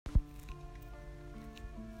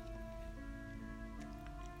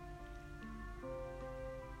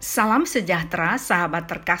Salam sejahtera sahabat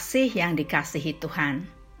terkasih yang dikasihi Tuhan.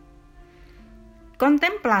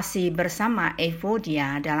 Kontemplasi bersama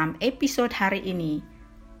Evodia dalam episode hari ini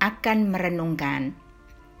akan merenungkan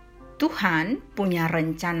Tuhan punya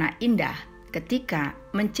rencana indah ketika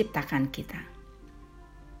menciptakan kita.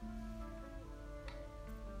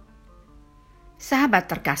 Sahabat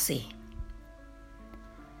terkasih,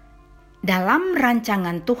 dalam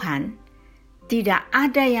rancangan Tuhan, tidak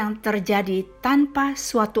ada yang terjadi tanpa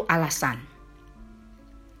suatu alasan.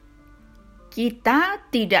 Kita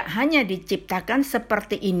tidak hanya diciptakan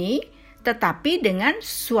seperti ini, tetapi dengan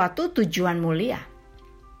suatu tujuan mulia.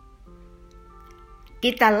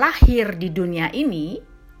 Kita lahir di dunia ini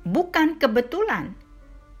bukan kebetulan,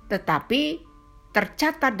 tetapi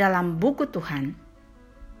tercatat dalam buku Tuhan.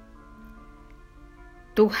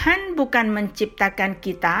 Tuhan bukan menciptakan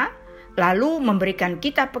kita, lalu memberikan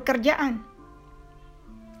kita pekerjaan.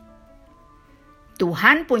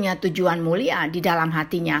 Tuhan punya tujuan mulia di dalam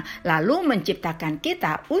hatinya, lalu menciptakan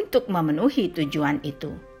kita untuk memenuhi tujuan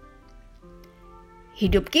itu.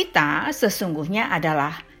 Hidup kita sesungguhnya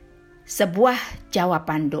adalah sebuah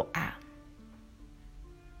jawaban doa.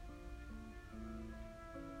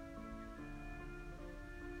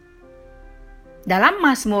 Dalam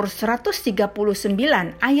Mazmur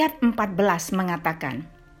 139 ayat 14 mengatakan,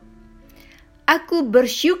 "Aku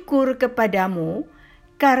bersyukur kepadamu,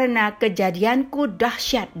 karena kejadianku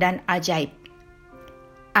dahsyat dan ajaib.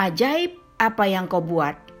 Ajaib apa yang kau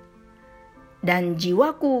buat, dan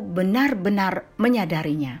jiwaku benar-benar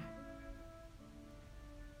menyadarinya."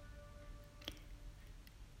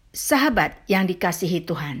 Sahabat yang dikasihi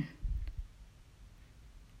Tuhan,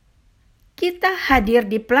 kita hadir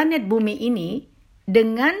di planet bumi ini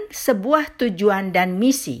dengan sebuah tujuan dan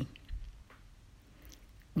misi.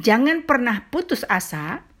 Jangan pernah putus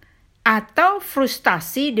asa atau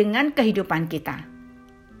frustasi dengan kehidupan kita.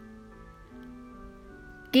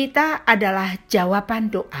 Kita adalah jawaban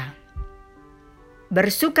doa.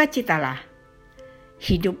 Bersukacitalah,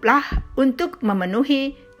 hiduplah untuk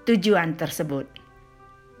memenuhi tujuan tersebut.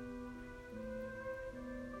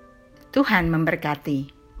 Tuhan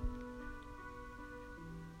memberkati.